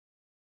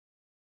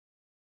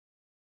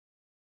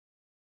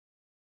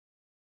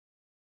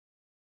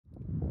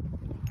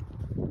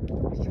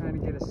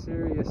get a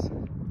serious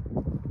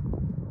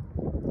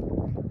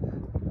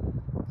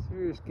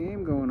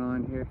game going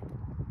on here.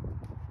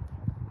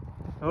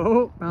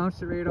 Oh,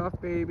 bounced it right off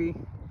baby.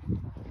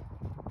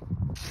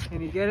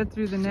 Can he get it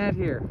through the net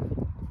here?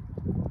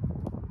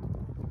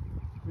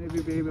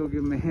 Maybe baby will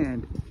give him a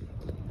hand.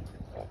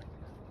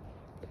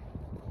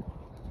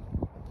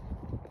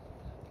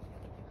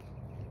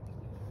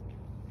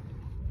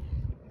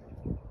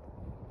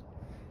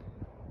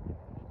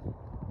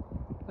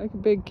 Like a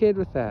big kid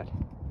with that.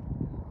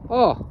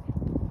 Oh,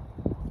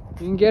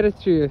 you can get it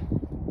through.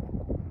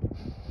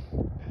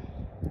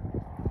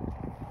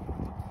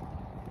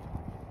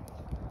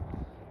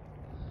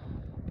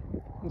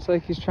 Looks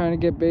like he's trying to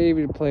get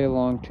baby to play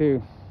along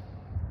too.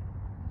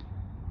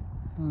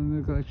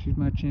 Doesn't look like she's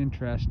much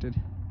interested.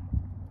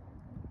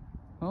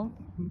 Oh,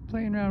 I'm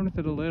playing around with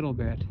it a little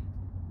bit.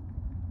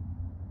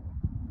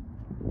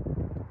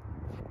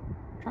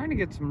 Trying to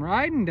get some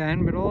riding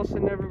done, but all of a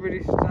sudden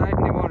everybody's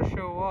deciding they want to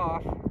show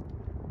off.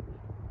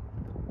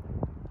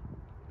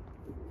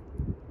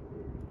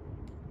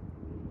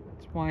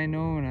 That's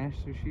Winona,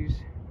 so she's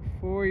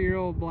a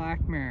 4-year-old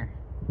black mare.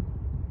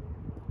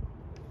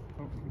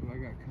 Oh, what do I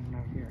got coming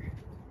out here?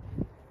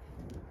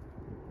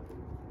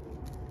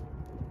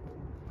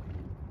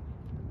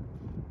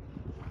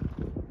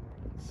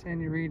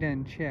 Senorita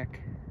and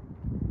Chick.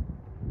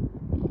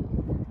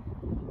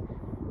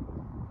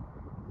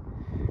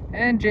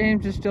 And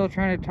James is still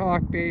trying to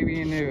talk baby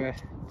into a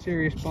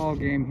serious ball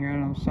game here. I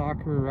don't know,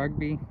 soccer or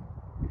rugby.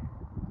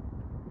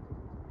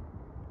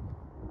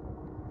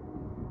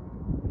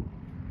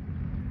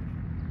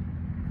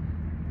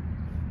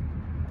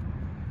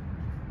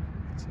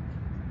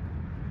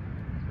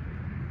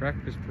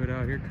 Breakfast put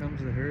out. Here comes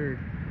the herd.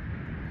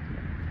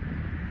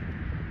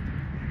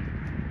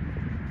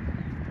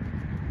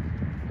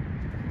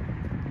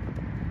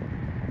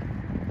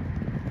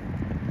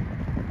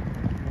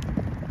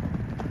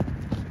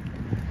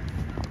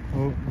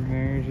 Oh, the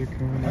mares are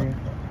coming in.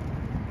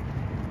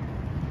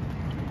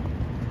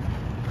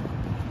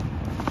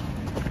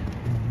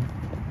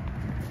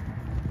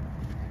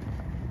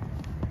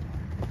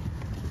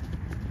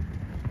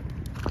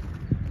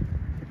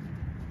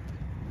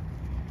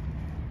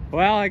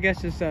 Well, I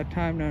guess it's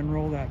time to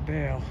unroll that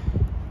bale.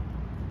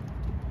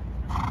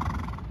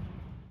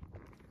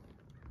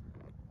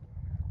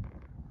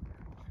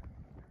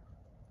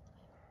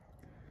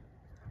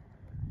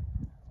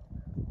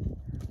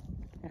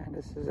 And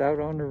this is out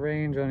on the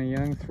range on a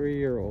young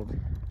 3-year-old.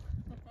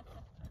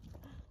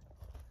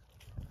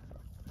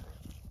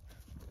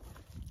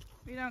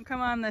 We don't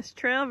come on this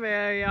trail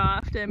very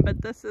often,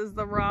 but this is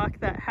the rock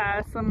that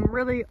has some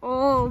really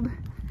old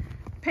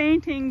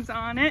paintings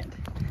on it.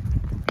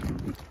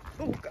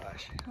 Oh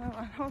gosh,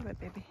 hold it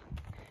baby.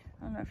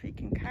 I don't know if you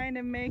can kind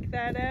of make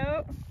that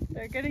out.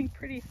 They're getting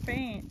pretty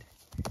faint.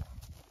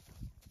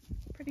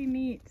 Pretty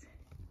neat.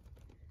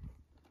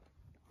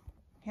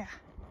 Yeah,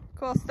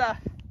 cool stuff.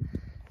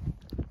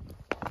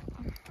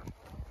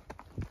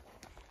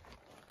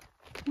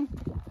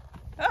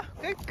 Oh,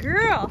 good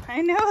girl.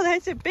 I know,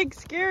 that's a big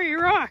scary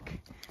rock.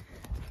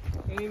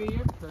 Baby,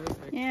 you're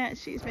perfect. Yeah,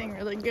 she's being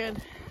really good.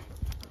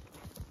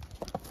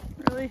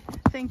 Really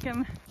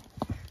thinking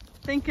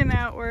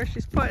out where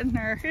she's putting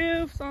her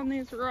hoofs on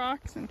these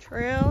rocks and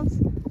trails.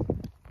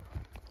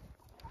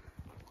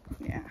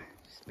 Yeah,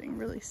 she's being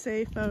really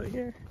safe out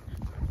here.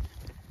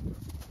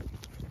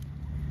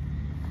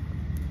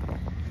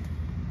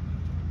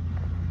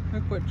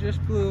 Look what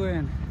just blew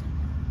in.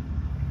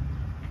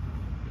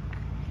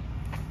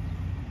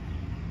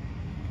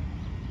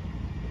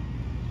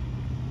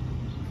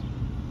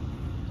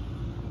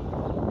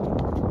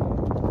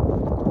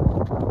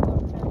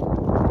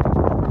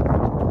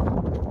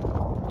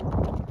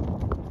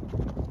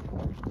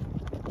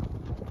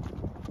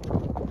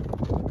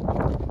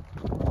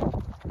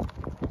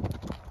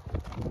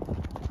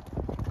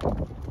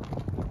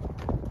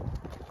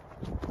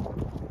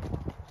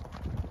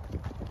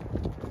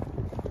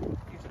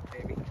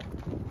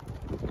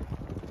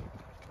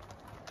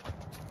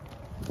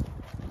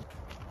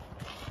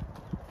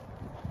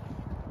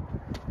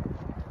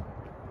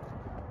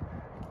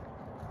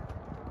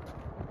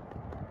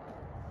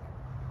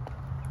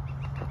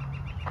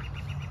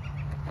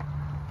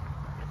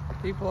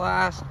 People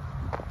ask,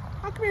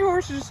 how come your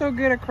horses are so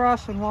good at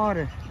crossing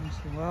water? I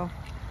said, well,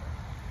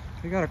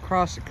 they gotta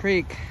cross the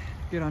creek,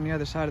 get on the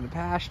other side of the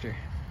pasture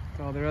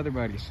with all their other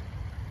buddies.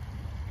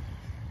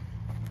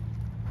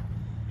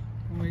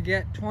 When we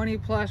get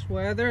 20+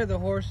 weather, the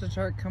horses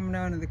start coming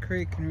down to the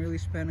creek and really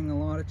spending a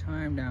lot of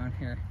time down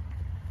here.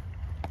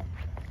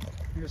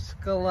 There's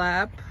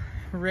Secwepemc,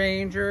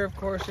 Ranger, of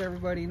course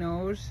everybody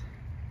knows.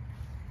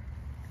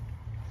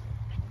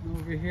 And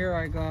over here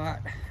I got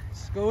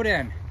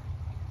Secwepemc.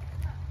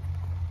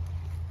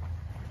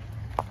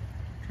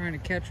 Trying to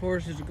catch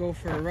horses to go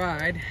for a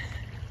ride.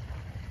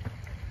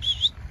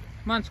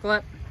 Come on,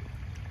 Secwepemc.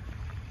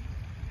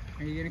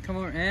 Are you gonna come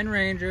over? And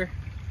Ranger.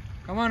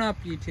 Come on up,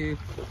 you two.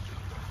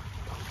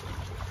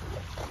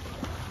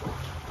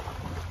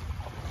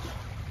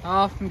 I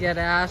often get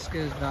asked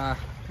is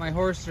my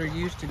horses are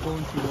used to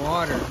going through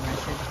water. And I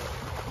said,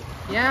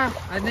 yeah,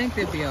 I think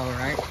they'd be all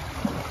right.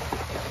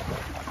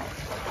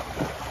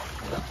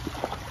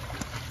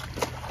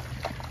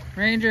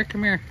 Ranger,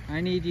 come here.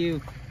 I need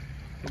you.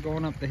 We're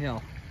going up the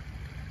hill.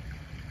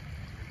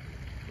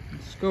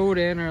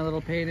 Scoden, our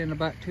little pain in the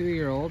butt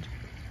 2-year-old.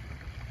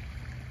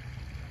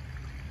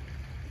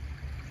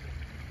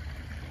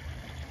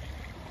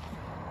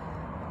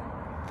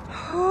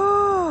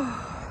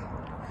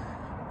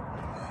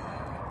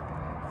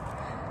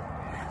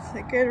 It's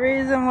a good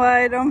reason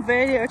why I don't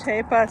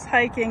videotape us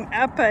hiking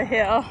up a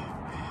hill.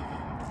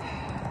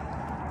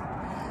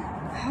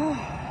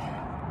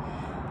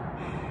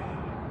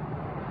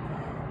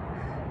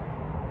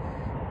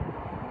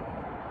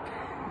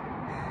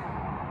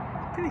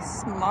 Pretty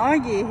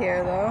smoggy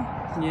here though.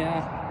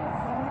 Yeah.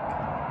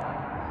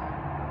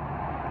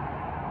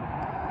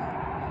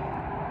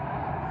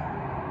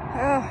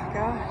 Oh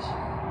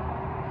gosh.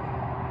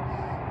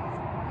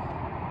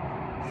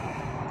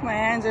 My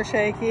hands are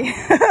shaky.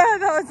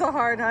 That was a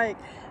hard hike.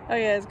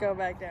 Okay, let's go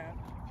back down.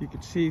 If you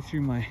could see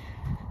through my...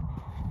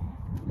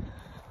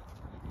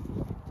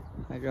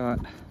 I got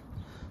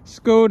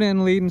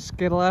Scoden leading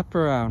Secwepemc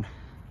around.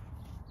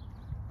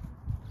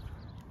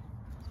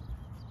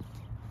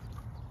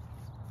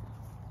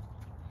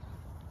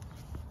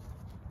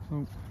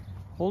 Oh,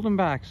 hold him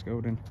back,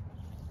 Scoden.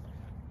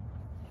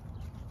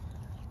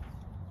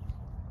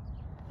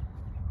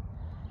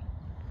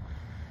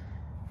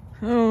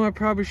 Oh, I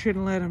probably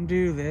shouldn't let him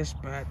do this,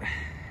 but it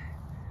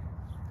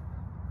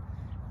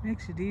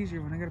makes it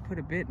easier when I gotta put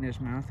a bit in his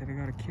mouth that I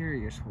gotta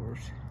carry his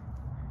horse,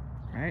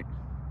 right?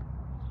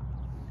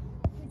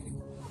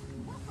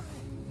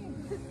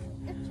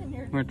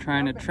 We're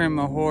trying to trim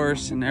a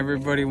horse and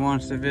everybody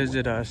wants to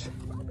visit us.